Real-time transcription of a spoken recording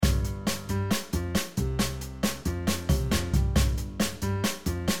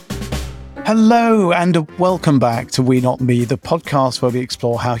Hello and welcome back to We Not Me, the podcast where we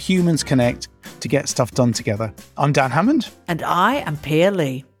explore how humans connect to get stuff done together. I'm Dan Hammond. And I am Pia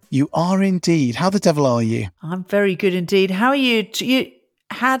Lee. You are indeed. How the devil are you? I'm very good indeed. How are you? You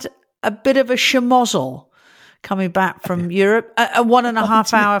had a bit of a schmozzle coming back from Europe. A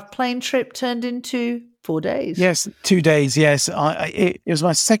 1.5 hour plane trip turned into 4 days. Yes, 2 days. Yes, it was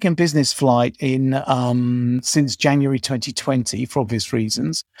my second business flight in since January 2020 for obvious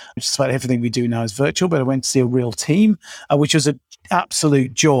reasons. Just about everything we do now is virtual, but I went to see a real team, which was an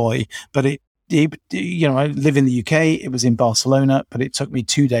absolute joy. But I live in the UK. It was in Barcelona, but it took me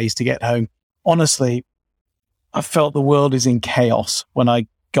 2 days to get home. Honestly, I felt the world is in chaos when I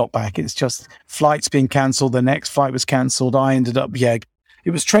got back. It's just flights being cancelled. The next flight was cancelled. I ended up, it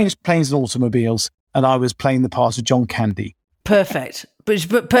was trains, planes and automobiles. And I was playing the part of John Candy. Perfect.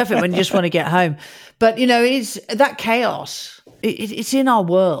 But perfect when you just want to get home. But, it's that chaos. It's in our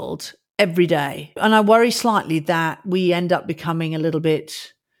world every day. And I worry slightly that we end up becoming a little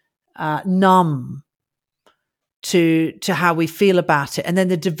bit numb to how we feel about it. And then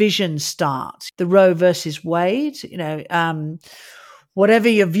the divisions start. The Roe versus Wade, whatever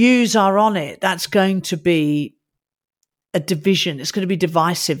your views are on it, that's going to be a division. It's going to be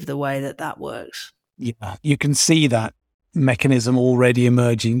divisive the way that works. Yeah, you can see that mechanism already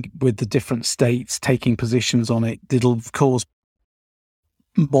emerging with the different states taking positions on it. It'll cause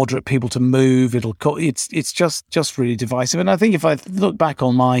moderate people to move. It's just really divisive. And I think if I look back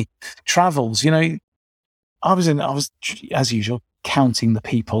on my travels, I was as usual counting the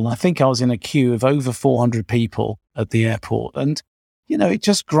people. I think I was in a queue of over 400 people at the airport, and it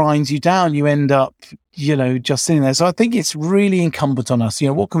just grinds you down. You end up, just sitting there. So I think it's really incumbent on us.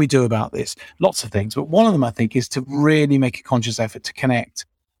 What can we do about this? Lots of things. But one of them, I think, is to really make a conscious effort to connect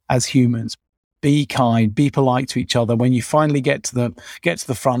as humans. Be kind, be polite to each other. When you finally get to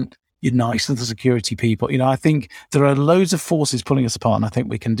the front, you're nice to the security people. I think there are loads of forces pulling us apart, and I think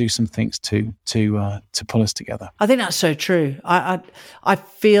we can do some things to pull us together. I think that's so true. I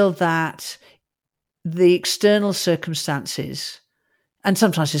feel that the external circumstances, and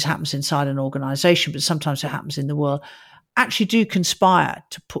sometimes this happens inside an organisation, but sometimes it happens in the world, actually do conspire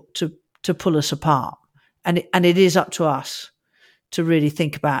to pull us apart. And it is up to us to really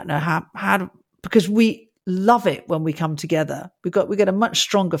think about because we love it when we come together. We get a much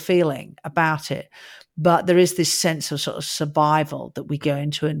stronger feeling about it, but there is this sense of sort of survival that we go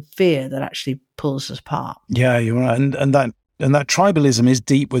into and fear that actually pulls us apart. Yeah, you're right, and that tribalism is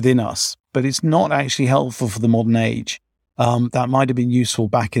deep within us, but it's not actually helpful for the modern age. That might have been useful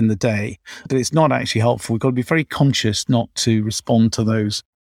back in the day, but it's not actually helpful. We've got to be very conscious not to respond to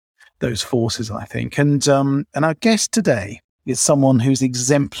those forces, I think. And our guest today is someone who's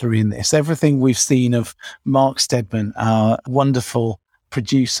exemplary in this. Everything we've seen of Mark Steadman, our wonderful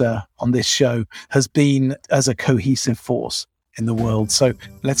producer on this show, has been as a cohesive force in the world. So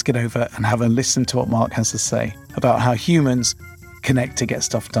let's get over and have a listen to what Mark has to say about how humans connect to get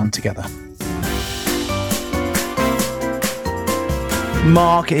stuff done together.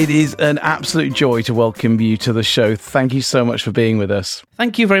 Mark, it is an absolute joy to welcome you to the show. Thank you so much for being with us.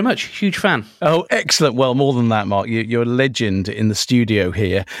 Thank you very much. Huge fan. Oh, excellent. Well, more than that, Mark, you're a legend in the studio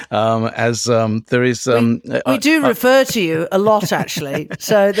here. There is... we do refer to you a lot, actually.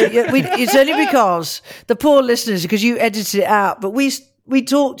 So it's only because the poor listeners, because you edited it out, but we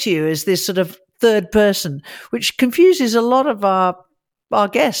talk to you as this sort of third person, which confuses a lot of our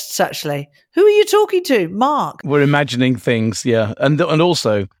guests, actually. Who are you talking to? Mark? We're imagining things, yeah. And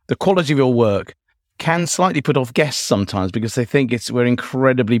also, the quality of your work can slightly put off guests sometimes because they think we're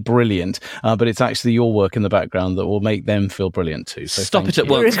incredibly brilliant, but it's actually your work in the background that will make them feel brilliant too. So stop it at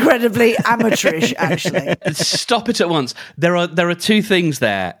once. We're incredibly amateurish, actually. Stop it at once. There are two things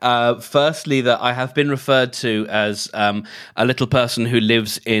there. Firstly, that I have been referred to as a little person who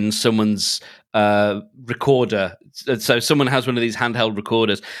lives in someone's recorder. So someone has one of these handheld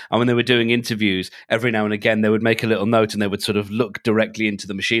recorders, and when they were doing interviews, every now and again they would make a little note and they would sort of look directly into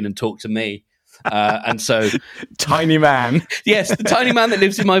the machine and talk to me. And so, tiny man, yes, the tiny man that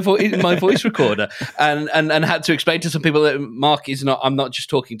lives in my voice recorder, and had to explain to some people that Mark is not. I'm not just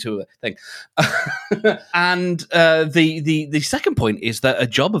talking to a thing. And the second point is that a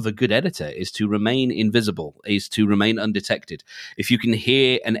job of a good editor is to remain invisible, is to remain undetected. If you can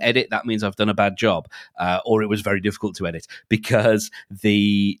hear an edit, that means I've done a bad job, or it was very difficult to edit, because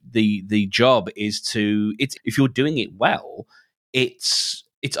the job is to. If you're doing it well,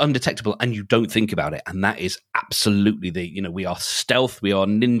 it's undetectable and you don't think about it. And that is absolutely we are stealth, we are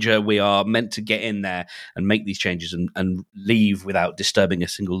ninja, we are meant to get in there and make these changes and leave without disturbing a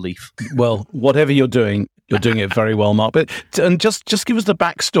single leaf. Well, whatever you're doing, You're doing it very well, Mark. But and just give us the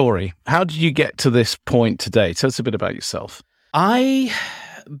backstory. How did you get to this point today? Tell us a bit about yourself. I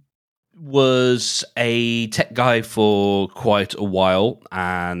was a tech guy for quite a while,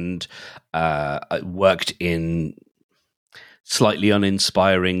 and I worked in slightly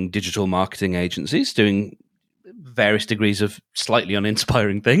uninspiring digital marketing agencies, doing various degrees of slightly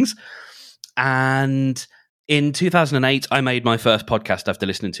uninspiring things. And in 2008, I made my first podcast after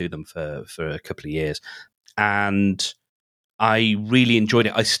listening to them for a couple of years. And I really enjoyed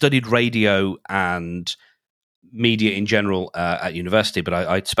it. I studied radio and media in general at university, but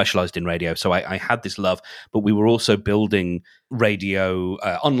I specialized in radio. So I had this love, but we were also building radio,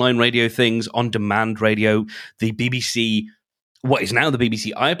 online radio things, on-demand radio, the BBC, what is now the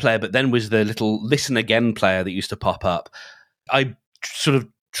BBC iPlayer, but then was the little Listen Again player that used to pop up. I sort of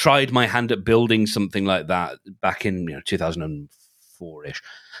tried my hand at building something like that back in 2004-ish,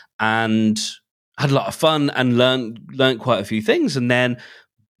 and had a lot of fun and learned quite a few things. And then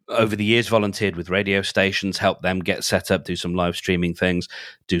over the years, volunteered with radio stations, helped them get set up, do some live streaming things,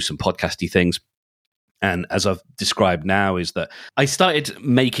 do some podcasty things. And as I've described now, is that I started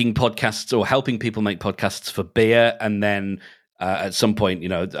making podcasts or helping people make podcasts for beer, and then at some point,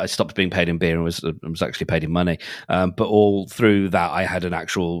 I stopped being paid in beer and was actually paid in money. But all through that, I had an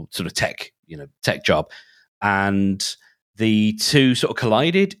actual sort of tech job, and the two sort of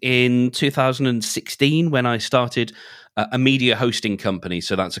collided in 2016 when I started a media hosting company.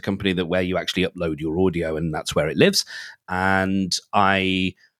 So that's a company where you actually upload your audio, and that's where it lives. And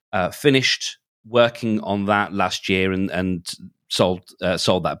I finished working on that last year and sold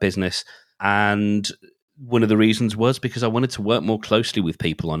that business. And one of the reasons was because I wanted to work more closely with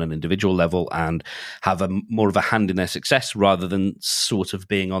people on an individual level and have more of a hand in their success, rather than sort of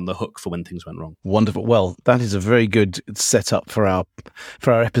being on the hook for when things went wrong. Wonderful. Well, that is a very good setup for our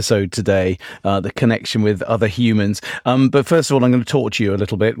episode today, the connection with other humans. But first of all, I'm going to talk to you a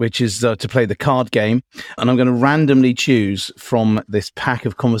little bit, which is to play the card game. And I'm going to randomly choose from this pack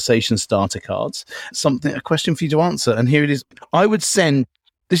of conversation starter cards a question for you to answer. And here it is.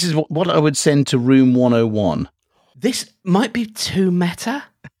 This is what I would send to Room 101. This might be too meta,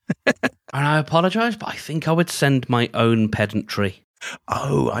 and I apologise, but I think I would send my own pedantry.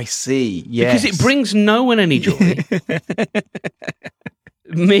 Oh, I see. Yes. Because it brings no one any joy.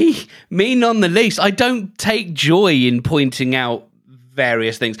 Me none the least. I don't take joy in pointing out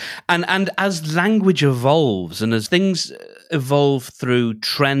various things. And as language evolves, and as things evolve through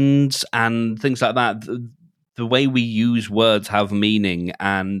trends and things like that, the way we use words have meaning,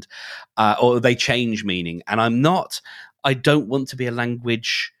 and or they change meaning. And I don't want to be a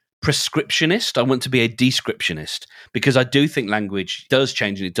language prescriptionist. I want to be a descriptionist, because I do think language does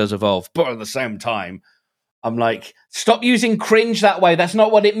change and it does evolve. But at the same time, I'm like, stop using cringe that way. That's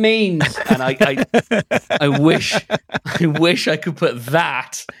not what it means. And I wish I could put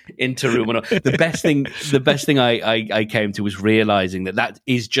that into Room 101. The best thing I came to was realizing that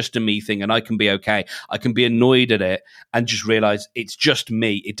is just a me thing, and I can be okay. I can be annoyed at it and just realize it's just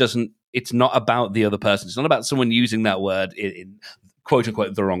me. It's not about the other person. It's not about someone using that word in quote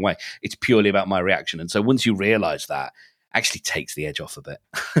unquote the wrong way. It's purely about my reaction. And so once you realize that, actually takes the edge off a bit.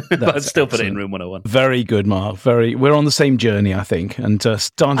 But I'd still put it in Room 101. Very good, Mark. We're on the same journey, I think, and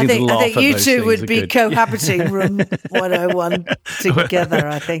starting to laugh at those things. I think you two would be cohabiting Room 101 together,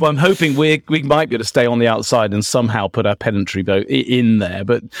 I think. Well, I'm hoping we might be able to stay on the outside and somehow put our pedantry in there,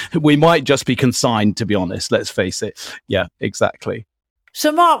 but we might just be consigned, to be honest, let's face it. Yeah, exactly.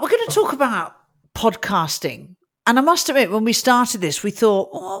 So, Mark, we're going to talk about podcasting. And I must admit, when we started this, we thought,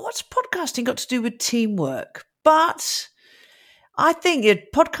 what's podcasting got to do with teamwork? But I think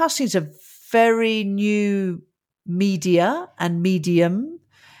podcasting is a very new media and medium.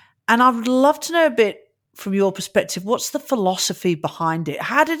 And I would love to know a bit from your perspective, what's the philosophy behind it?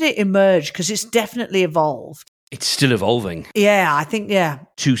 How did it emerge? Because it's definitely evolved. It's still evolving. Yeah, I think,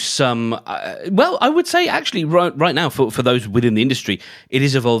 To some, I would say actually right now for those within the industry, it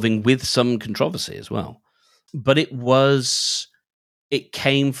is evolving with some controversy as well. But it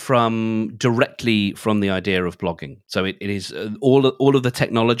came directly from the idea of blogging. So it is all of the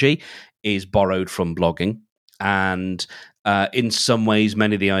technology is borrowed from blogging, and in some ways,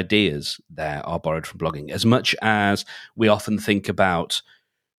 many of the ideas there are borrowed from blogging. As much as we often think about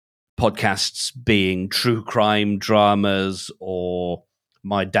podcasts being true crime dramas, or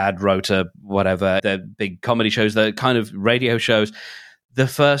My Dad Wrote a whatever, the big comedy shows, the kind of radio shows, the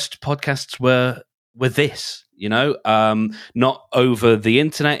first podcasts were this. Not over the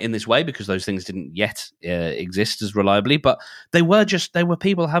internet in this way, because those things didn't yet exist as reliably, but they were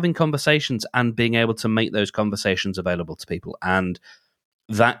people having conversations and being able to make those conversations available to people. And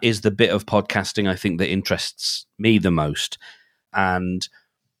that is the bit of podcasting I think that interests me the most. And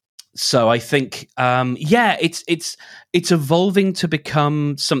so I think, it's evolving to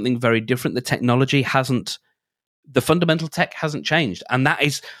become something very different. The fundamental tech hasn't changed. And that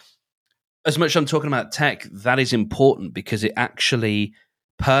is, as much as I'm talking about tech, that is important because it actually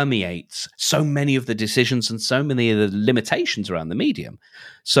permeates so many of the decisions and so many of the limitations around the medium.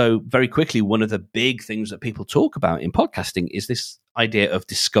 So very quickly, one of the big things that people talk about in podcasting is this idea of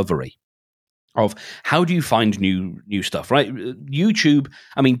discovery, of how do you find new stuff, right? YouTube,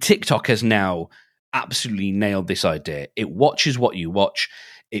 I mean, TikTok has now absolutely nailed this idea. It watches what you watch.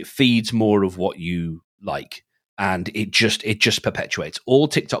 It feeds more of what you like. And it just perpetuates. All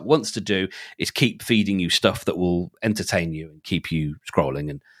TikTok wants to do is keep feeding you stuff that will entertain you and keep you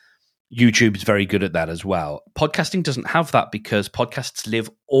scrolling. And YouTube is very good at that as well. Podcasting doesn't have that because podcasts live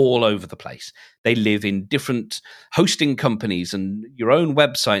all over the place. They live in different hosting companies and your own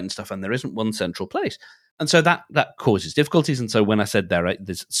website and stuff, and there isn't one central place. And so that causes difficulties. And so when I said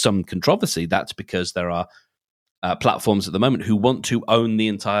there's some controversy, that's because there are platforms at the moment who want to own the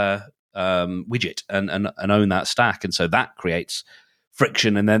entire widget and own that stack, and so that creates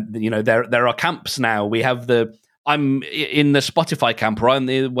friction. And then there are camps now. We have I'm in the Spotify camp, or I'm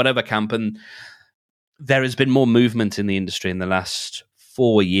the whatever camp, and there has been more movement in the industry in the last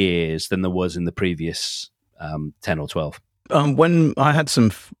 4 years than there was in the previous 10 or 12. When I had some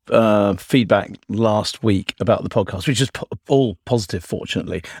feedback last week about the podcast, which is all positive,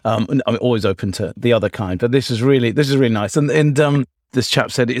 fortunately, and I'm always open to the other kind, but this is really nice. And this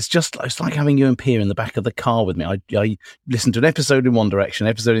chap said it's like having you and Pierre in the back of the car with me. I listened to an episode in one direction,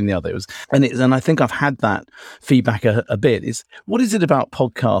 episode in the other. And I think I've had that feedback a bit. What is it about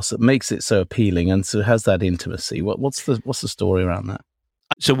podcasts that makes it so appealing and so has that intimacy? What's the story around that?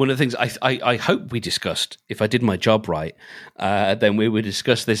 So one of the things I hope we discussed, if I did my job right, then we would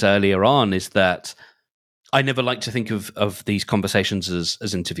discuss this earlier on, is that I never like to think of these conversations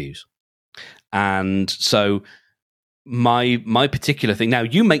as interviews. And so my particular thing, now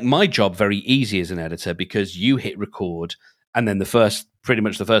you make my job very easy as an editor because you hit record and then pretty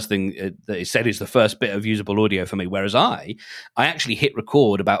much the first thing that is said is the first bit of usable audio for me, whereas I actually hit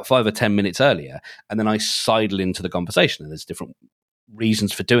record about 5 or 10 minutes earlier and then I sidle into the conversation, and there's different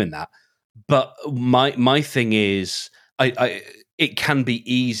reasons for doing that. But my thing is it can be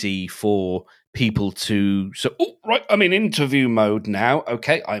easy for people to right, I'm in interview mode now.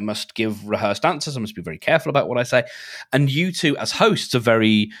 Okay, I must give rehearsed answers. I must be very careful about what I say. And you two as hosts are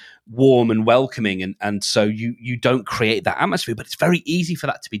very warm and welcoming, and so you don't create that atmosphere, but it's very easy for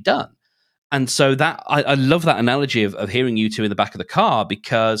that to be done. And so that I love that analogy of hearing you two in the back of the car,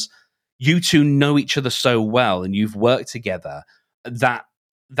 because you two know each other so well and you've worked together that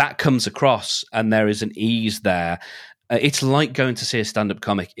comes across, and there is an ease there. It's like going to see a stand-up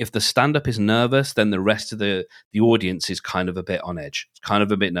comic. If the stand-up is nervous, then the rest of the audience is kind of a bit on edge. It's kind of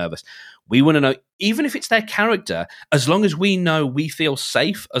a bit nervous. We want to know, even if it's their character, as long as we know we feel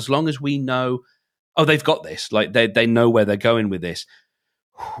safe, as long as we know, they've got this, like they know where they're going with this,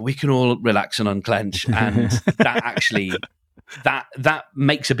 we can all relax and unclench. And that actually, that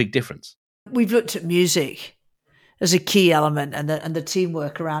makes a big difference. We've looked at music as a key element and the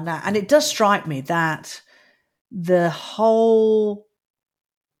teamwork around that. And it does strike me that the whole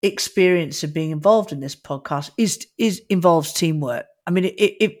experience of being involved in this podcast involves teamwork. I mean,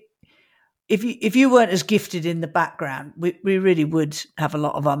 if you weren't as gifted in the background, we really would have a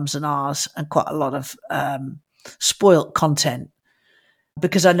lot of ums and ahs and quite a lot of spoilt content,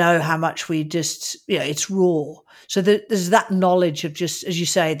 because I know how much we just, it's raw. So there's that knowledge of, just as you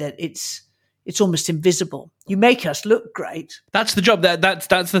say, that it's almost invisible. You make us look great. That's the job. That's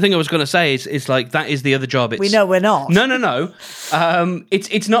the thing I was going to say. Is like, that is the other job. We know we're not. No.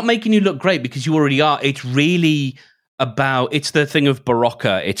 It's not making you look great because you already are. It's really about. It's the thing of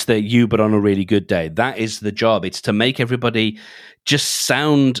Barocca. It's the you, but on a really good day. That is the job. It's to make everybody just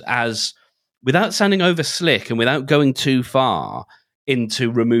sound without sounding over slick and without going too far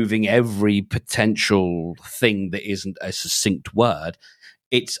into removing every potential thing that isn't a succinct word.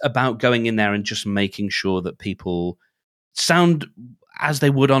 It's about going in there and just making sure that people sound as they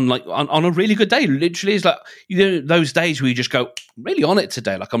would on a really good day. Literally, it's like, those days where you just go, I'm really on it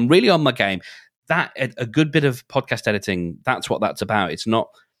today. Like, I'm really on my game. That a good bit of podcast editing, that's what that's about. It's not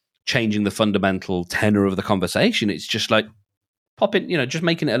changing the fundamental tenor of the conversation. It's just like popping, just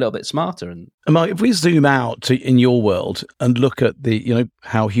making it a little bit smarter. And Mark, if we zoom out in your world and look at the,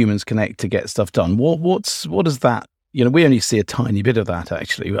 how humans connect to get stuff done, what does that? We only see a tiny bit of that,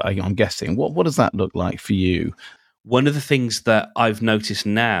 actually, I'm guessing. What does that look like for you? One of the things that I've noticed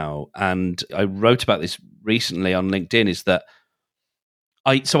now, and I wrote about this recently on LinkedIn, is that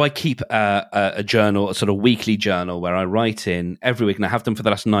I keep a journal, a sort of weekly journal where I write in every week, and I have them for the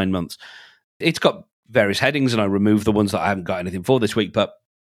last 9 months. It's got various headings, and I remove the ones that I haven't got anything for this week, but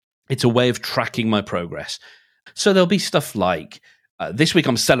it's a way of tracking my progress. So there'll be stuff like, this week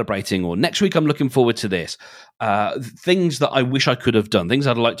I'm celebrating, or next week I'm looking forward to this. Things that I wish I could have done, things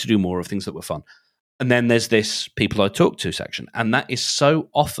I'd like to do more of, things that were fun. And then there's this people I talk to section. And that is so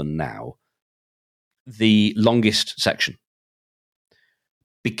often now the longest section.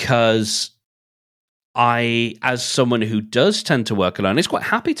 Because I, as someone who does tend to work alone, is quite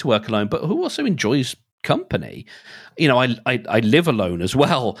happy to work alone, but who also enjoys company. I live alone as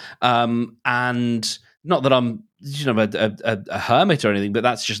well. And not that I'm a hermit or anything, but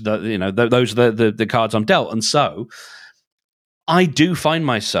that's just those are the cards I'm dealt. And so I do find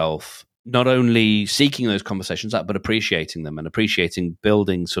myself not only seeking those conversations out, but appreciating them and appreciating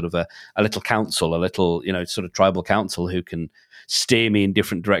building sort of a little council, a little, sort of tribal council who can steer me in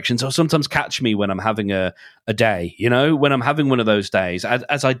different directions, or sometimes catch me when I'm having a day, when I'm having one of those days,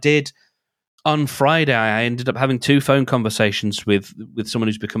 as I did on Friday. I ended up having 2 phone conversations with someone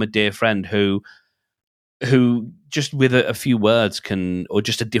who's become a dear friend who just with a few words can, or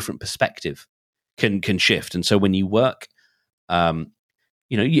just a different perspective can shift. And so when you work, in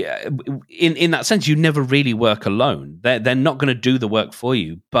that sense, you never really work alone. They're not going to do the work for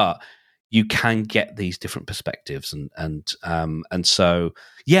you, but you can get these different perspectives, and so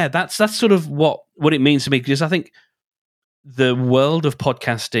that's sort of what it means to me. Because I think the world of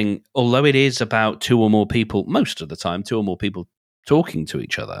podcasting, although it is about 2 or more people most of the time, 2 or more people talking to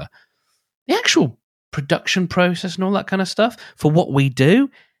each other, the actual production process and all that kind of stuff for what we do,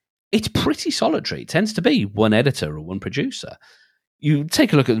 it's pretty solitary. It tends to be one editor or one producer. You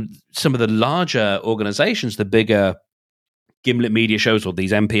take a look at some of the larger organizations, the bigger Gimlet Media shows or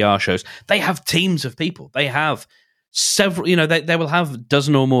these NPR shows, they have teams of people. They have several, they will have a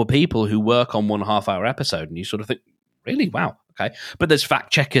dozen or more people who work on 1.5 hour episode. And you sort of think, really? Wow. Okay. But there's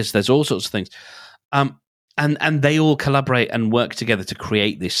fact checkers, there's all sorts of things. And they all collaborate and work together to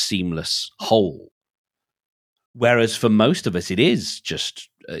create this seamless whole. Whereas for most of us, it is just,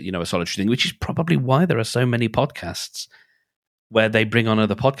 a solitary thing, which is probably why there are so many podcasts where they bring on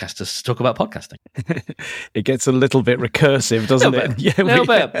other podcasters to talk about podcasting. It gets a little bit recursive, doesn't it? Yeah, a little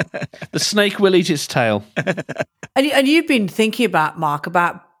bit. The snake will eat its tail. And you've been thinking about, Mark,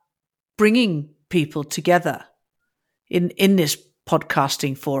 about bringing people together in this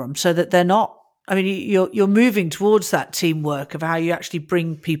podcasting forum so that they're not, you're moving towards that teamwork of how you actually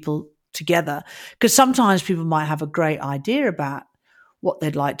bring people together. Because sometimes people might have a great idea about what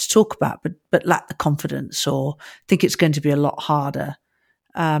they'd like to talk about, but lack the confidence or think it's going to be a lot harder.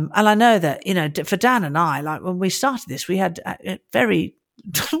 And I know that, for Dan and I, like when we started this, we had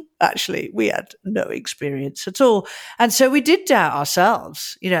we had no experience at all. And so we did doubt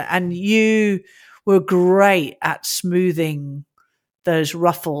ourselves, and you were great at smoothing those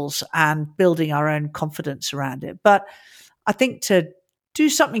ruffles and building our own confidence around it. But I think to do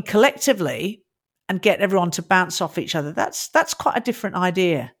something collectively and get everyone to bounce off each other, that's quite a different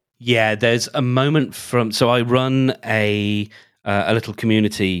idea. Yeah, there's a moment so I run a little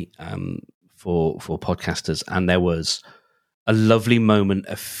community for podcasters, and there was a lovely moment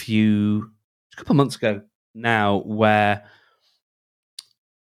a couple of months ago now where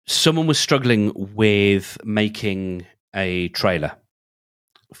someone was struggling with making a trailer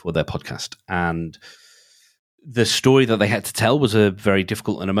for their podcast, and the story that they had to tell was a very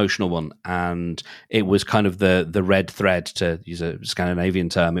difficult and emotional one, and it was kind of the red thread, to use a Scandinavian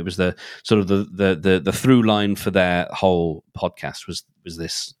term. It was the sort of the through line for their whole podcast was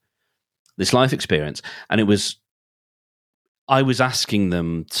this life experience, and I was asking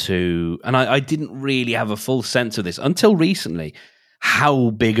them to, and I didn't really have a full sense of this until recently,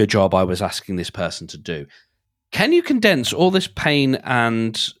 how big a job I was asking this person to do. Can you condense all this pain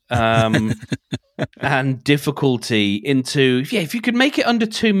and and difficulty into, if you could make it under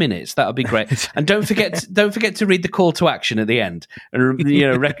 2 minutes, that would be great. And don't forget to read the call to action at the end, and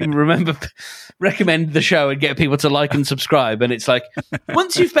recommend the show and get people to like and subscribe. And it's like,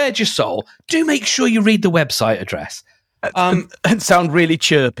 once you've bared your soul, do make sure you read the website address. And sound really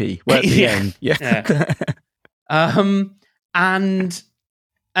chirpy at the end. Yeah.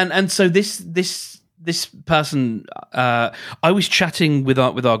 And so this person, I was chatting with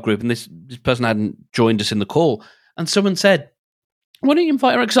our group, and this person hadn't joined us in the call, and someone said, "Why don't you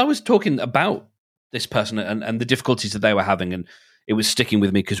invite her?" Because I was talking about this person and the difficulties that they were having, and it was sticking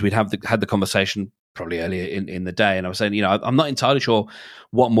with me because we'd had the conversation probably earlier in the day, and I was saying, I'm not entirely sure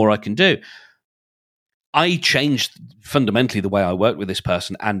what more I can do. I changed fundamentally the way I work with this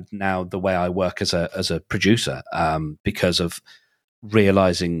person, and now the way I work as a producer, because of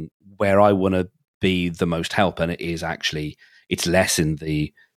realizing where I want to be the most help, and it's less in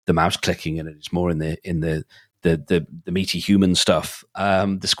the mouse clicking, and it's more in the meaty human stuff,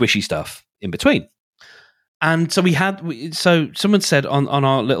 the squishy stuff in between. And so someone said on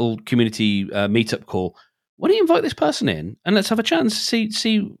our little community meetup call, why don't you invite this person in and let's have a chat and see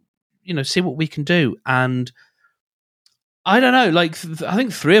what we can do. And I don't know, like I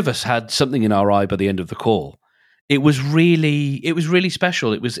think three of us had something in our eye by the end of the call. It was really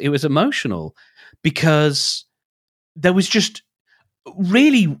special. It was emotional because there was just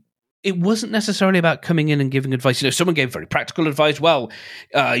really, it wasn't necessarily about coming in and giving advice. Someone gave very practical advice. Well,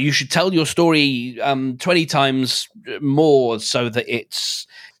 you should tell your story 20 times more so that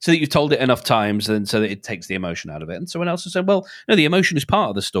you've told it enough times and so that it takes the emotion out of it. And someone else said, well, no, the emotion is part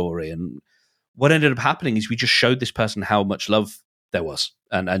of the story. And what ended up happening is we just showed this person how much love there was.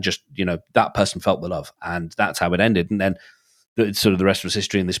 And just, that person felt the love. And that's how it ended. And then the rest was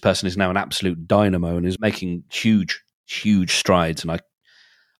history. And this person is now an absolute dynamo and is making huge, huge strides. And I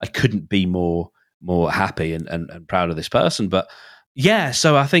couldn't be more happy and proud of this person. But yeah,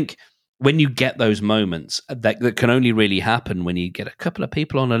 so I think when you get those moments that can only really happen when you get a couple of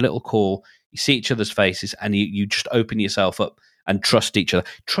people on a little call, you see each other's faces and you just open yourself up and trust each other.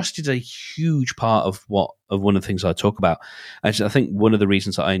 Trust is a huge part of one of the things I talk about. And I think one of the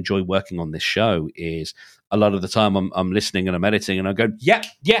reasons that I enjoy working on this show is a lot of the time I'm listening and I'm editing and I go, yeah,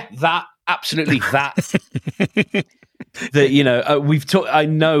 that, absolutely that. That we've talked. I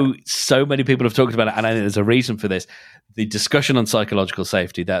know so many people have talked about it, and I think there's a reason for this. The discussion on psychological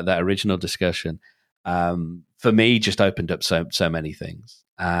safety, that original discussion, for me, just opened up so many things,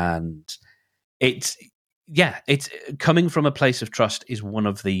 and it's coming from a place of trust is one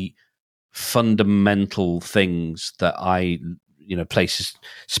of the fundamental things that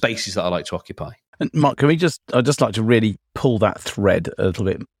spaces that I like to occupy. And Mark, I'd just like to really pull that thread a little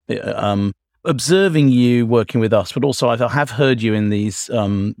bit. Observing you working with us, but also I have heard you in these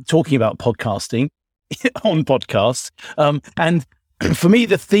talking about podcasting on podcasts. And for me,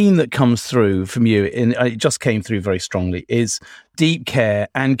 the theme that comes through from you, it just came through very strongly, is deep care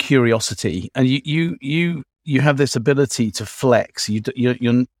and curiosity. And you have this ability to flex.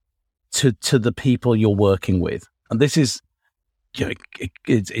 You're to the people you're working with, and this is,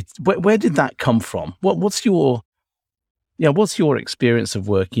 where did that come from? What's your experience of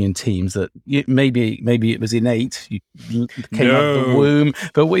working in teams that maybe it was innate, you came out of the womb,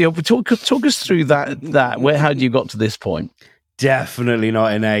 but talk us through that. How you got to this point? Definitely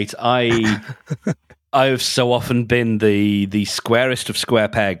not innate. I've so often been the squarest of square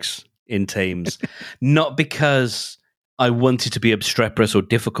pegs in teams, not because I wanted to be obstreperous or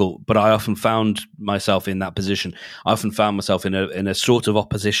difficult, but I often found myself in that position. I often found myself in a sort of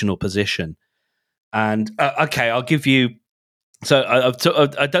oppositional position. And okay, I'll give you. So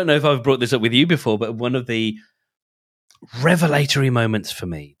I don't know if I've brought this up with you before, but one of the revelatory moments for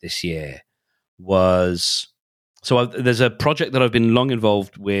me this year was, there's a project that I've been long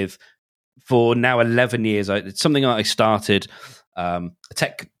involved with for now 11 years. It's something that I started, a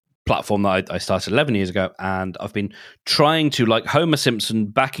tech platform that I started 11 years ago, and I've been trying to, like Homer Simpson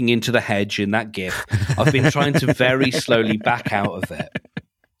backing into the hedge in that GIF, I've been trying to very slowly back out of it.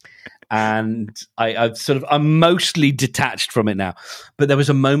 And I'm mostly detached from it now. But there was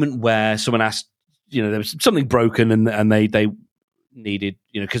a moment where someone asked, there was something broken and they needed,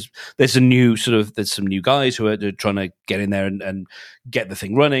 because there's some new guys who are trying to get in there and get the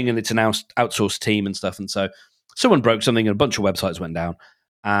thing running, and it's an outsourced team and stuff. And so someone broke something and a bunch of websites went down.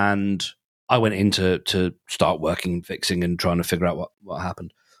 And I went in to start working, fixing and trying to figure out what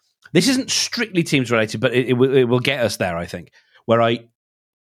happened. This isn't strictly Teams related, but it will get us there, I think, where I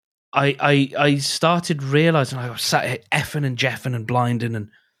started realizing I was sat here effing and jeffing and blinding and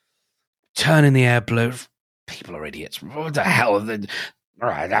turning the air blue. People are idiots. What the hell?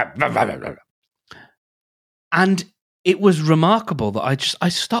 And it was remarkable that I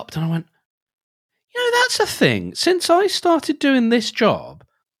stopped and I went, that's a thing. Since I started doing this job,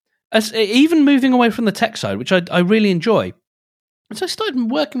 even moving away from the tech side, which I really enjoy, as I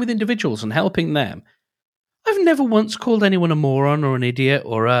started working with individuals and helping them, I've never once called anyone a moron or an idiot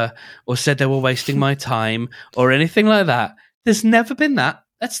or said they were wasting my time or anything like that. There's never been that.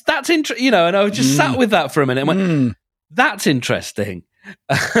 That's interesting, and I just sat with that for a minute and went, that's interesting.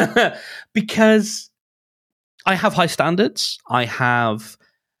 Because I have high standards. I have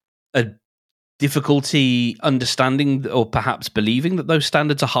a difficulty understanding or perhaps believing that those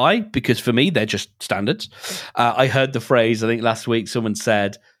standards are high, because for me, they're just standards. I heard the phrase, I think last week, someone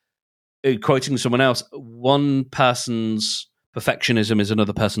said, quoting someone else, one person's perfectionism is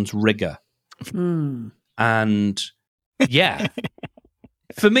another person's rigor. And yeah,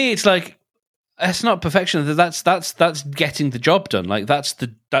 for me, it's like, that's not perfection. That's getting the job done. Like that's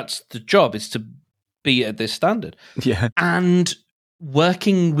the job, is to be at this standard. Yeah. And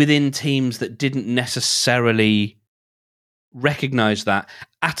working within teams that didn't necessarily recognize that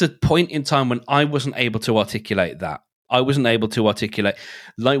at a point in time when I wasn't able to articulate that. I wasn't able to articulate,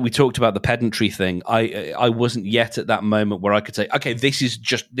 like we talked about the pedantry thing. I wasn't yet at that moment where I could say, okay, this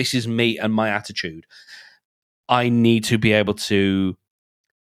is me and my attitude. I need to be able to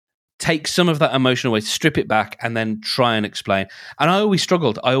take some of that emotion away, strip it back, and then try and explain. And I always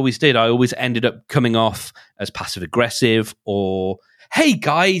struggled. I always did. I always ended up coming off as passive aggressive, or, hey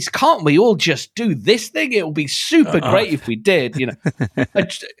guys, can't we all just do this thing? It will be super great if we did. You know,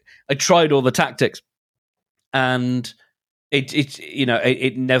 I tried all the tactics, and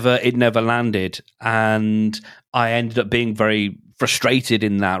it never landed, and I ended up being very frustrated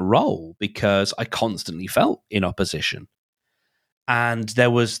in that role because I constantly felt in opposition. And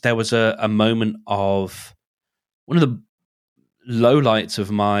there was a moment of one of the lowlights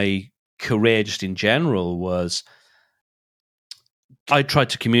of my career, just in general, was I tried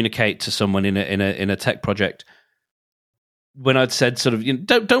to communicate to someone in a tech project when I'd said sort of,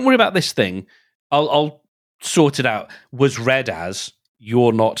 don't worry about this thing, I'll sort it out, was read as,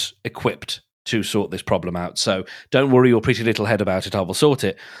 you're not equipped to sort this problem out, so don't worry your pretty little head about it, I will sort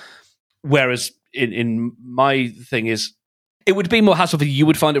it. Whereas in my thing is, it would be more hassle for you. You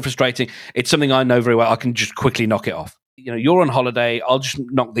would find it frustrating. It's something I know very well. I can just quickly knock it off. You're on holiday. I'll just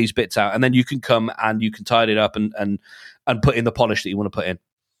knock these bits out, and then you can come and you can tidy it up and put in the polish that you want to put in.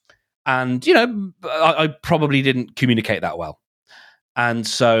 And I probably didn't communicate that well. And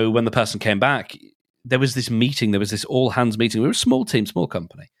so when the person came back, there was this meeting. There was this all hands meeting. We were a small team, small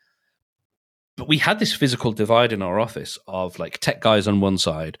company, but we had this physical divide in our office of like tech guys on one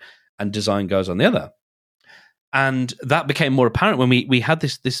side and design guys on the other. And that became more apparent when we had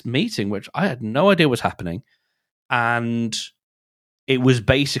this meeting, which I had no idea was happening. And it was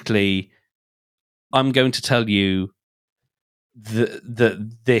basically, I'm going to tell you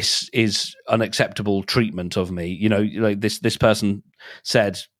that this is unacceptable treatment of me. Like this person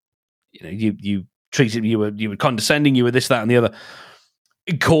said, you treated me, you were condescending, you were this, that, and the other.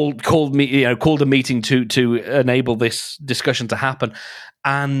 It called me, called a meeting to enable this discussion to happen.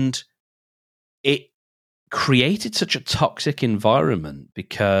 And it created such a toxic environment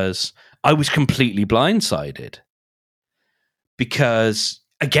because I was completely blindsided. Because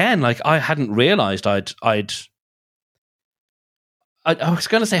again, like I hadn't realized I was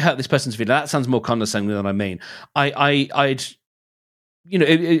going to say hurt this person's feeling. That sounds more condescending than I mean. I'd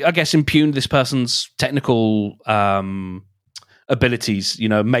I guess impugned this person's technical abilities.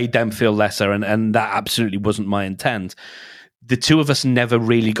 Made them feel lesser, and that absolutely wasn't my intent. The two of us never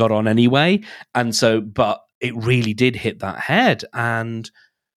really got on anyway. And so, but it really did hit that head. And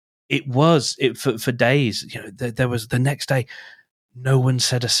it was for days, there was the next day, no one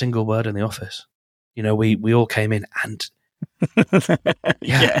said a single word in the office. We all came in and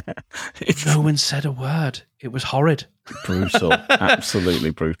no one said a word. It was horrid. Brutal.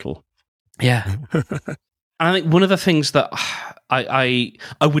 Absolutely brutal. Yeah. And I think one of the things that I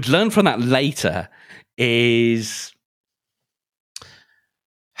would learn from that later is,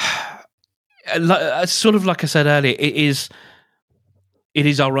 sort of like I said earlier, it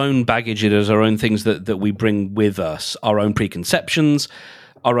is our own baggage, it is our own things that we bring with us, our own preconceptions,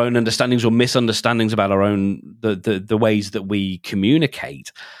 our own understandings or misunderstandings about our own the ways that we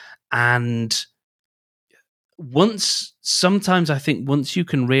communicate. And sometimes I think once you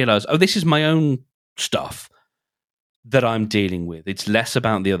can realize, oh, this is my own stuff that I'm dealing with, it's less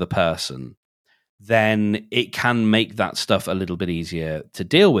about the other person, then it can make that stuff a little bit easier to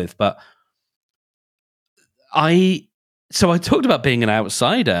deal with. But I talked about being an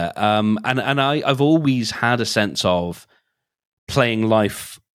outsider, and I've always had a sense of playing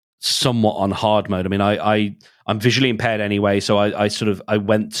life somewhat on hard mode. I mean, I'm visually impaired anyway, so I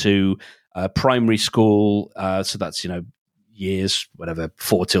went to primary school, so that's years, whatever,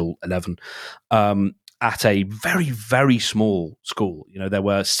 4 till 11, at a very, very small school. There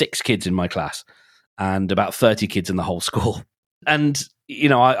were 6 kids in my class and about 30 kids in the whole school, and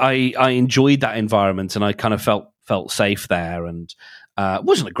I enjoyed that environment, and I kind of felt safe there, and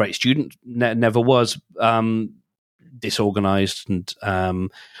wasn't a great student, never was, disorganized, and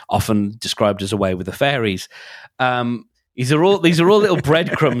often described as away with the fairies. These are all little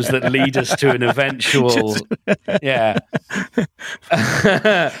breadcrumbs that lead us to an eventual, yeah.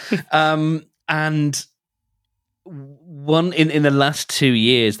 And one in the last 2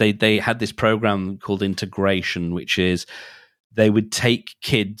 years, they had this program called Integration, which is they would take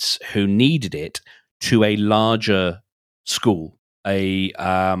kids who needed it to a larger school a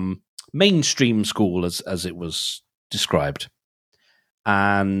mainstream school, as it was described.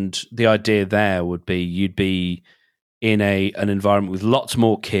 And the idea there would be you'd be in an environment with lots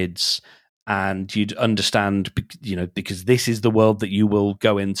more kids, and you'd understand, because this is the world that you will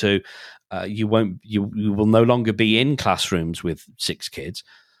go into. You will no longer be in classrooms with 6 kids.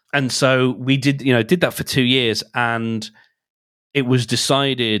 And so we did that for 2 years, and it was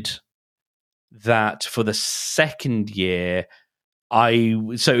decided that for the second year,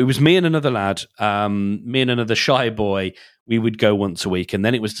 so it was me and another lad, me and another shy boy. We would go once a week, and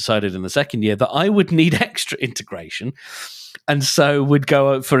then it was decided in the second year that I would need extra integration, and so would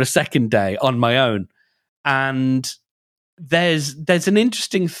go out for a second day on my own. And there's an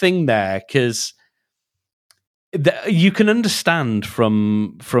interesting thing there, because you can understand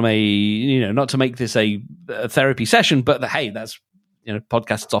from a, not to make this a therapy session, but hey, that's,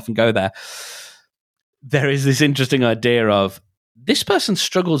 podcasts often go there. There is this interesting idea of, this person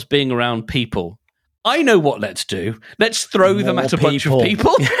struggles being around people. I know what let's do. Let's throw them at a bunch of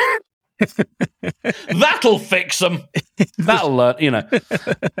people. That'll fix them. That'll learn,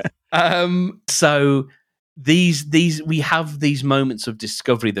 So these we have these moments of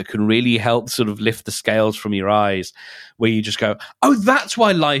discovery that can really help sort of lift the scales from your eyes, where you just go, oh, that's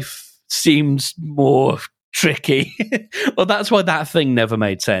why life seems more tricky. Well, that's why that thing never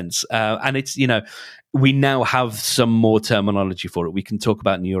made sense. And it's, we now have some more terminology for it. We can talk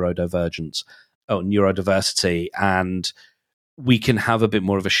about neurodivergence or neurodiversity, and we can have a bit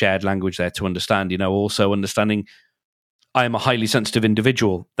more of a shared language there to understand, also understanding I am a highly sensitive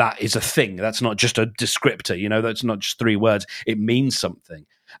individual. That is a thing. That's not just a descriptor, that's not just 3 words. It means something.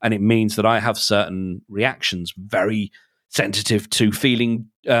 And it means that I have certain reactions, very sensitive to feeling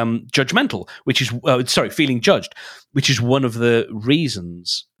judgmental, feeling judged, which is one of the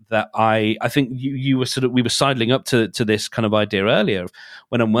reasons that I think we were sidling up to this kind of idea earlier.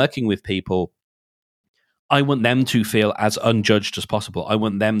 When I'm working with people, I want them to feel as unjudged as possible. I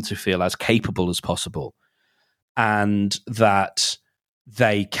want them to feel as capable as possible, and that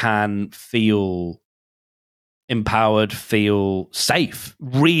they can feel empowered, feel safe,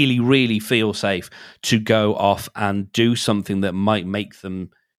 really, really feel safe to go off and do something that might make them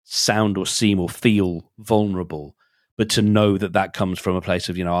sound or seem or feel vulnerable, but to know that comes from a place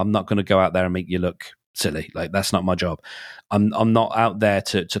of, I'm not going to go out there and make you look silly. Like, that's not my job. I'm not out there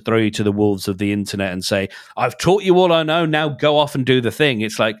to throw you to the wolves of the internet and say, I've taught you all I know, now go off and do the thing.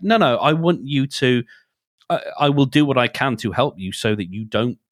 It's like, no, I want you to, I will do what I can to help you so that you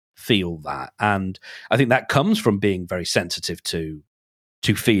don't feel that. And I think that comes from being very sensitive to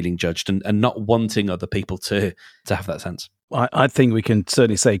feeling judged and not wanting other people to have that sense. I think we can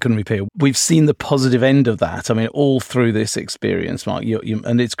certainly say, couldn't we, Peter? We've seen the positive end of that. I mean, all through this experience, Mark,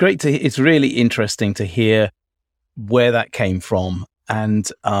 and it's great it's really interesting to hear where that came from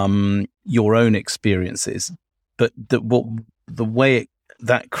and your own experiences. But the way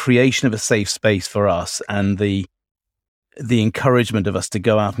that creation of a safe space for us and the encouragement of us to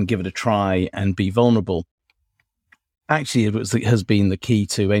go out and give it a try and be vulnerable, actually, it has been the key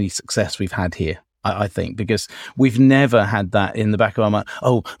to any success we've had here. I think, because we've never had that in the back of our mind.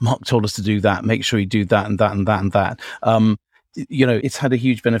 Oh, Mark told us to do that. Make sure you do that and that and that and that. It's had a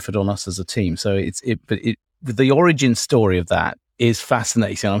huge benefit on us as a team. So the origin story of that is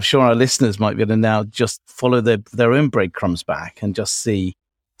fascinating. I'm sure our listeners might be able to now just follow their own breadcrumbs back and just see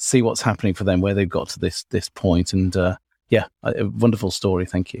what's happening for them, where they've got to this point. And a wonderful story.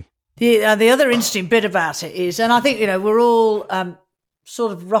 Thank you. The other interesting bit about it is, and I think we're all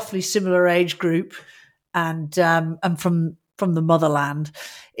sort of roughly similar age group, and from the motherland.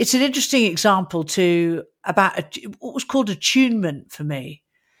 It's an interesting example about what was called attunement for me,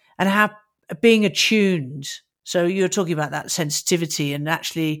 and how being attuned. So you're talking about that sensitivity and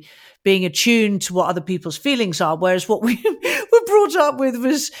actually being attuned to what other people's feelings are, whereas what we were brought up with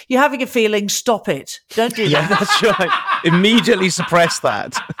was, you're having a feeling, stop it, don't do that. Yeah, that's right. Immediately suppress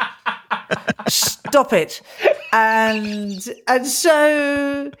that. Stop it. And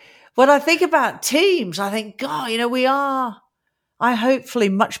so when I think about teams, I think, God, we are, hopefully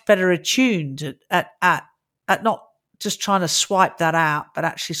much better attuned at not just trying to swipe that out, but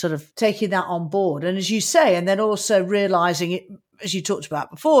actually sort of taking that on board. And as you say, and then also realizing it, as you talked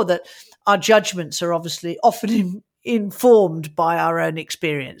about before, that our judgments are obviously often informed by our own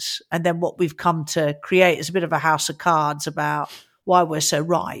experience. And then what we've come to create is a bit of a house of cards about why we're so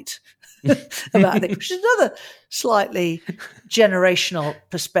right about it, which is another slightly generational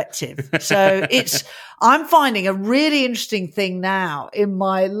perspective. So I'm finding a really interesting thing now in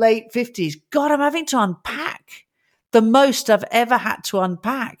my late 50s. God, I'm having to unpack the most I've ever had to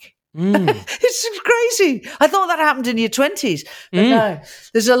unpack It's crazy. I thought that happened in your 20s, but no.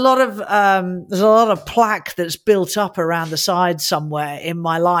 There's a lot of plaque that's built up around the side somewhere in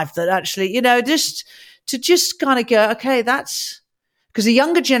my life that actually, just to kind of go, okay, that's because the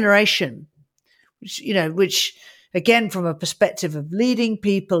younger generation, which again, from a perspective of leading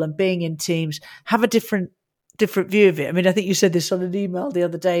people and being in teams, have a different view of it. I mean, I think you said this on an email the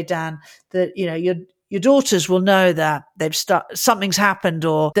other day, Dan, that, your daughters will know that something's happened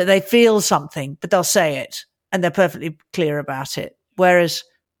or that they feel something, but they'll say it and they're perfectly clear about it. Whereas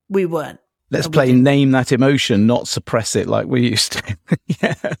we weren't. Let's play name that emotion, not suppress it like we used to.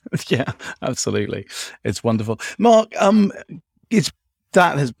 yeah, absolutely. It's wonderful. Mark,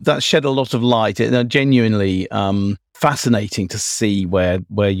 that shed a lot of light. It's genuinely fascinating to see where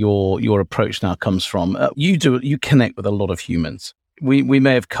your approach now comes from. You connect with a lot of humans. We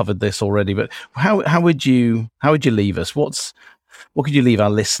may have covered this already, but how would you leave us? What could you leave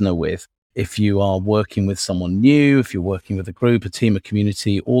our listener with if you are working with someone new, if you're working with a group, a team, a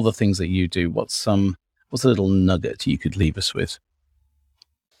community, all the things that you do? What's a little nugget you could leave us with?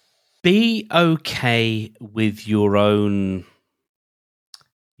 Be okay with your own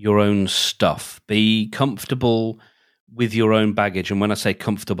stuff. Be comfortable with your own baggage, and when I say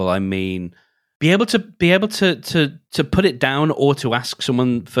comfortable, I mean be able to put it down or to ask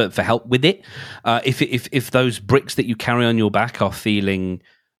someone for help with it. If those bricks that you carry on your back are feeling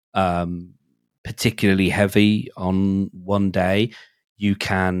particularly heavy on one day,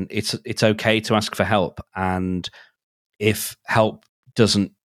 it's okay to ask for help. And if help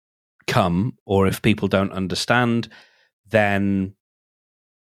doesn't come, or if people don't understand, then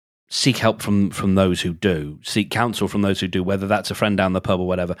seek help from those who do. Seek counsel from those who do, whether that's a friend down the pub or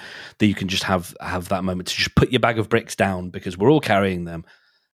whatever, that you can just have that moment to just put your bag of bricks down, because we're all carrying them.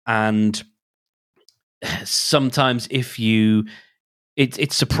 And sometimes it's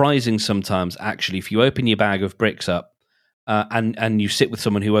surprising sometimes, actually, if you open your bag of bricks up and you sit with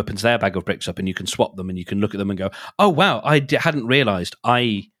someone who opens their bag of bricks up, and you can swap them and you can look at them and go, oh, wow, I hadn't realized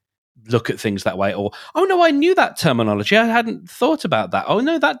I look at things that way, or oh no, I knew that terminology, I hadn't thought about that, oh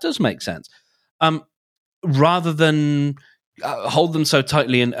no, that does make sense, rather than hold them so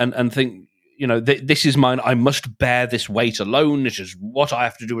tightly and think, this is mine, I must bear this weight alone, this is what I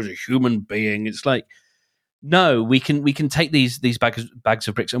have to do as a human being. It's like, no, we can take these bags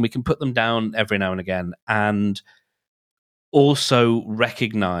of bricks and we can put them down every now and again, and also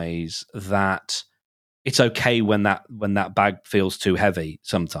recognize that it's okay when that bag feels too heavy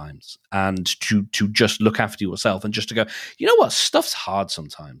sometimes, and to just look after yourself, and just to go, you know what, stuff's hard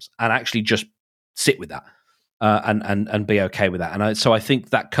sometimes, and actually just sit with that and be okay with that. And so I think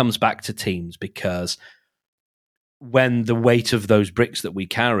that comes back to teams, because when the weight of those bricks that we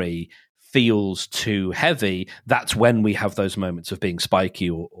carry feels too heavy, that's when we have those moments of being spiky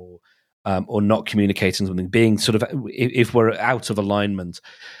or not communicating something, being sort of, if we're out of alignment.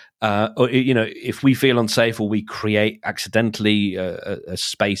 Or if we feel unsafe, or we create accidentally a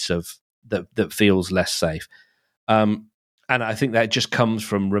space of that feels less safe, and I think that just comes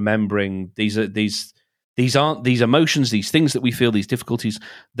from remembering these aren't these emotions, these things that we feel, these difficulties.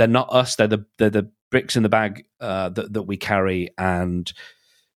 They're not us. They're the bricks in the bag that we carry, and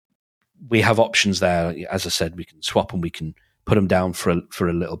we have options there. As I said, we can swap and we can put them down for a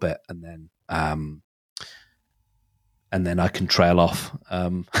little bit, and then I can trail off,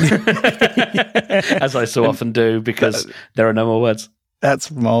 as I so often do, because there are no more words. That's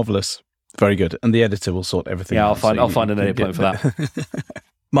marvelous. Very good. And the editor will sort everything out. I'll find an edit point for that.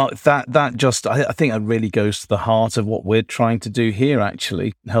 Mark, that just, I think that really goes to the heart of what we're trying to do here,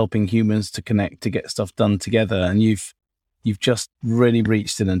 actually, helping humans to connect, to get stuff done together. And you've just really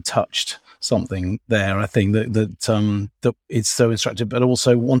reached in and touched something there. I think that it's so instructive, but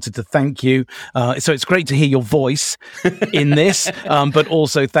also wanted to thank you. So it's great to hear your voice in this, but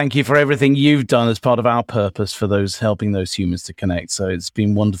also thank you for everything you've done as part of our purpose for helping those humans to connect. So it's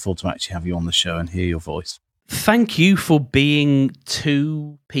been wonderful to actually have you on the show and hear your voice. Thank you for being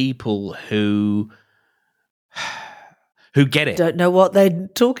two people who get it. Don't know what they're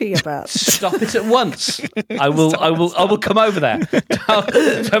talking about. Stop it at once. I will come over there.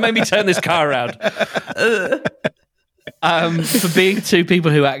 Don't make me turn this car around. For being two people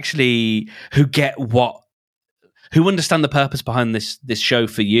who get who understand the purpose behind this show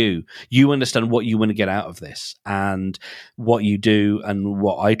for you. You understand what you want to get out of this, and what you do, and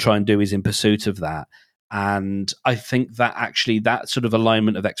what I try and do is in pursuit of that. And I think that actually that sort of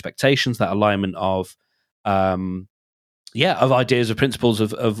alignment of expectations, that alignment of of ideas, of principles,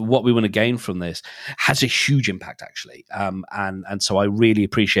 of what we want to gain from this, has a huge impact, actually. And so I really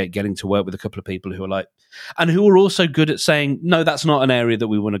appreciate getting to work with a couple of people who are like, and who are also good at saying, no, that's not an area that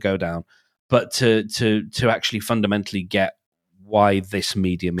we want to go down, but to actually fundamentally get why this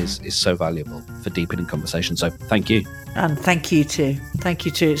medium is so valuable for deepening conversation. So thank you. And thank you too. Thank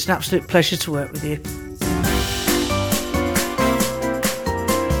you too. It's an absolute pleasure to work with you.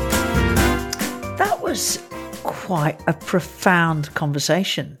 That was quite a profound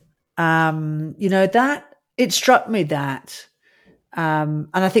conversation. That it struck me that, and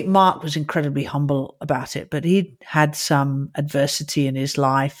I think Mark was incredibly humble about it, but he'd had some adversity in his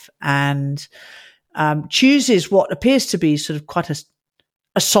life and chooses what appears to be sort of quite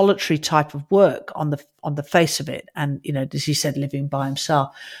a solitary type of work on the face of it. And, as he said, living by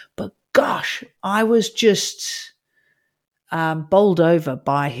himself. But gosh, I was just bowled over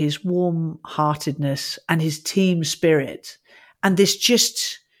by his warm-heartedness and his team spirit and this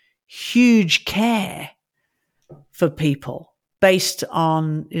just huge care for people based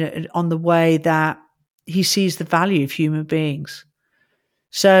on, on the way that he sees the value of human beings.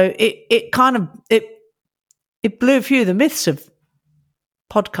 So it blew a few of the myths of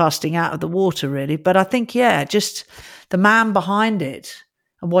podcasting out of the water, really. But I think, just the man behind it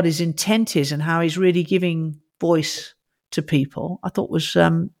and what his intent is and how he's really giving voice to people, I thought was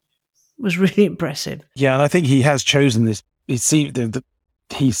really impressive. Yeah, and I think he has chosen this. He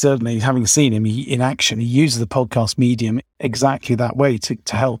certainly, having seen him in action, he uses the podcast medium exactly that way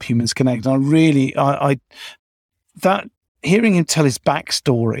to help humans connect. And I really, that hearing him tell his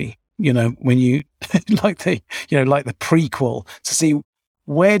backstory, when you like the prequel, to see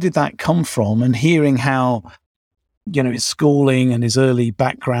where did that come from, and hearing how, his schooling and his early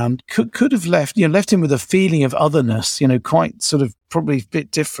background could have left him with a feeling of otherness, quite sort of probably a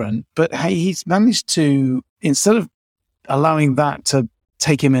bit different. But hey, he's managed to, instead of allowing that to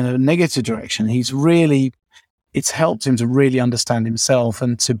take him in a negative direction, it's helped him to really understand himself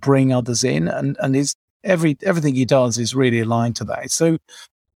and to bring others in, and his everything he does is really aligned to that. It's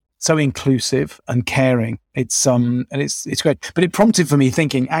so inclusive and caring. It's great. But it prompted for me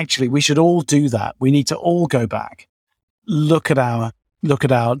thinking, actually, we should all do that. We need to all go back, look at our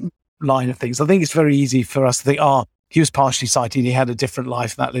line of things. I think it's very easy for us to think, he was partially sighted, he had a different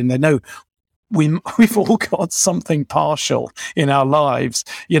life than that. No, we've all got something partial in our lives.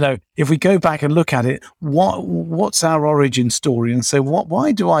 If we go back and look at it, what's our origin story, and say,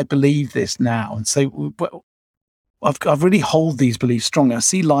 why do I believe this now? And say, well, I've really hold these beliefs strong. I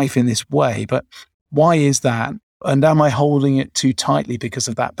see life in this way, but why is that? And am I holding it too tightly because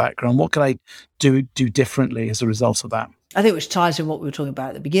of that background? What can I do differently as a result of that? I think which ties in what we were talking about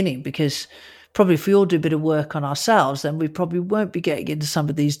at the beginning, because probably if we all do a bit of work on ourselves, then we probably won't be getting into some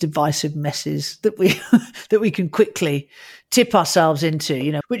of these divisive messes that we can quickly tip ourselves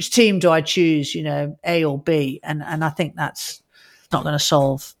into. Which team do I choose? A or B? And I think that's not going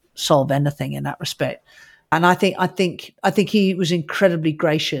to solve anything in that respect. And I think he was incredibly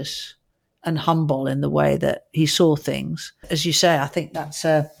gracious and humble in the way that he saw things. As you say, I think there's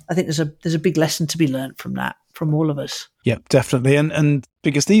a big lesson to be learned from that, from all of us. Yeah, definitely. And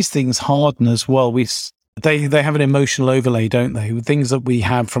because these things harden as well, they have an emotional overlay, don't they? Things that we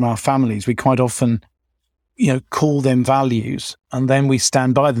have from our families, we quite often, call them values, and then we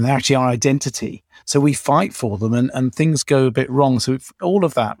stand by them. They're actually our identity. So we fight for them, and things go a bit wrong. So all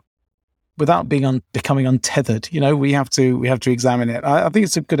of that, without becoming untethered, we have to examine it. I think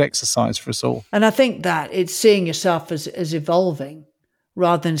it's a good exercise for us all. And I think that it's seeing yourself as evolving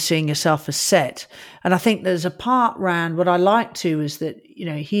rather than seeing yourself as set. And I think there's a part around what I like to is that,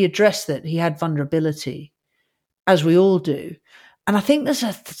 he addressed that he had vulnerability, as we all do. And I think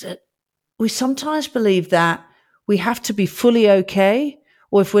we sometimes believe that we have to be fully okay,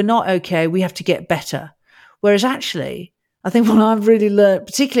 or if we're not okay, we have to get better. Whereas actually, I think what I've really learned,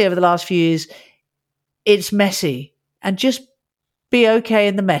 particularly over the last few years, it's messy, and just be okay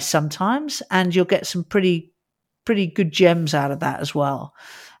in the mess sometimes, and you'll get some pretty good gems out of that as well.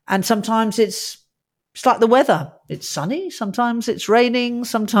 And sometimes it's like the weather. It's sunny. Sometimes it's raining.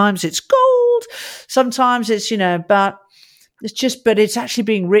 Sometimes it's cold. Sometimes it's, but it's actually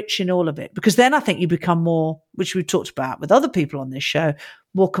being rich in all of it, because then I think you become more, which we've talked about with other people on this show,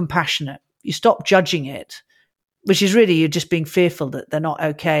 more compassionate. You stop judging it, which is really you're just being fearful that they're not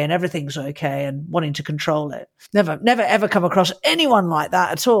okay and everything's okay and wanting to control it. Never ever come across anyone like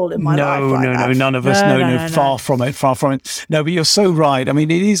that at all in my life. No, none of us. No, far from it. No, but you're so right. I mean,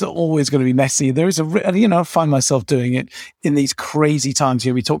 it is always going to be messy. There is I find myself doing it in these crazy times.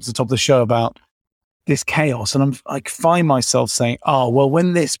 We talked at the top of the show about this chaos, and I find myself saying, "Oh, well,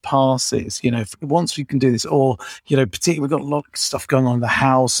 when this passes, once we can do this, or particularly we've got a lot of stuff going on in the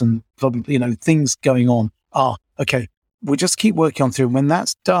house, and things going on. Okay, we'll just keep working on through. And when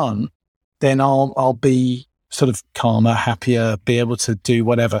that's done, then I'll be sort of calmer, happier, be able to do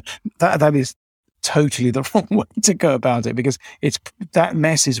whatever." That is totally the wrong way to go about it, because that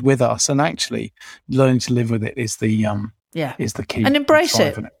mess is with us, and actually learning to live with it is the key, and embrace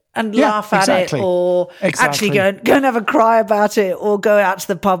it. And laugh at it, or actually go and have a cry about it, or go out to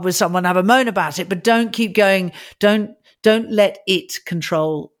the pub with someone and have a moan about it. But don't keep going. Don't let it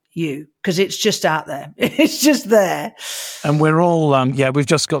control you, because it's just out there. It's just there. And we're all, we've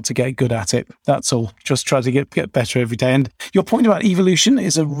just got to get good at it. That's all. Just try to get better every day. And your point about evolution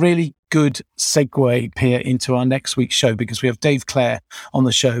is a really good segue, Pia, into our next week's show, because we have Dave Clare on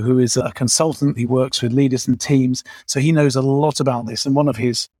the show, who is a consultant. He works with leaders and teams. So he knows a lot about this. And one of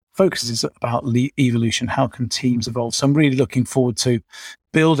his focuses about evolution. How can teams evolve? So I'm really looking forward to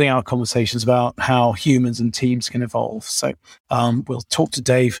building our conversations about how humans and teams can evolve. So we'll talk to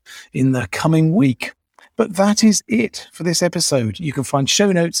Dave in the coming week. But that is it for this episode. You can find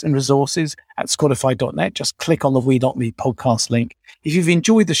show notes and resources at squadify.net. Just click on the We Not Me podcast link. If you've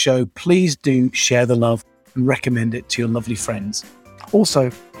enjoyed the show, please do share the love and recommend it to your lovely friends.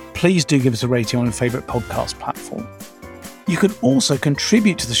 Also, please do give us a rating on your favorite podcast platform. You can also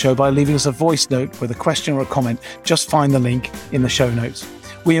contribute to the show by leaving us a voice note with a question or a comment. Just find the link in the show notes.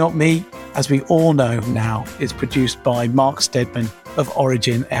 We Not Me, as we all know now, is produced by Mark Steadman of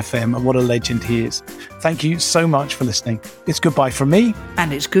Origin FM, and what a legend he is. Thank you so much for listening. It's goodbye from me.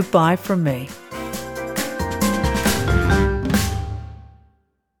 And it's goodbye from me.